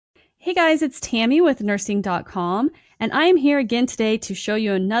Hey guys, it's Tammy with nursing.com, and I am here again today to show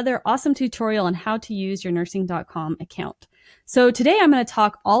you another awesome tutorial on how to use your nursing.com account. So today I'm going to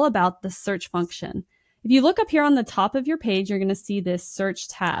talk all about the search function. If you look up here on the top of your page, you're going to see this search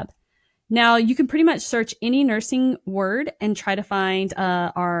tab. Now you can pretty much search any nursing word and try to find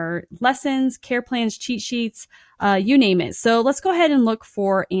our lessons, care plans, cheat sheets, you name it. So let's go ahead and look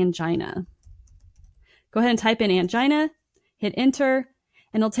for angina. Go ahead and type in angina, hit enter,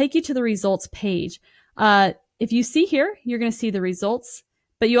 and it'll take you to the results page. If you see here, you're going to see the results,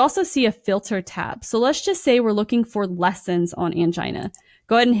 but you also see a filter tab. So let's just say we're looking for lessons on angina.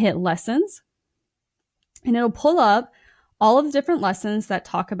 Go ahead and hit lessons, and it'll pull up all of the different lessons that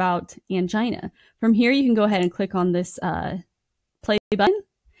talk about angina. From here, you can go ahead and click on this play button,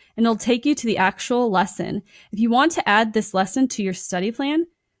 and it'll take you to the actual lesson. If you want to add this lesson to your study plan,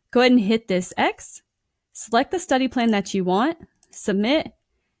 go ahead and hit this X, select the study plan that you want, submit,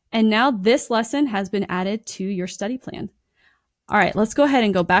 and now this lesson has been added to your study plan. All right, let's go ahead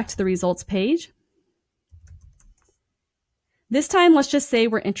and go back to the results page. This time, let's just say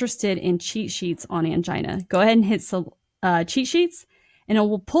we're interested in cheat sheets on angina. Go ahead and hit cheat sheets, and it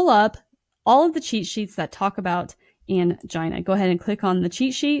will pull up all of the cheat sheets that talk about angina. Go ahead and click on the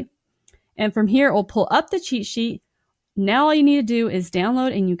cheat sheet, and from here, it will pull up the cheat sheet. Now all you need to do is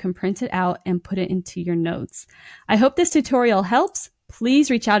download, and you can print it out and put it into your notes. I hope this tutorial helps.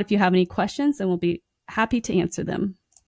 Please reach out if you have any questions, and we'll be happy to answer them.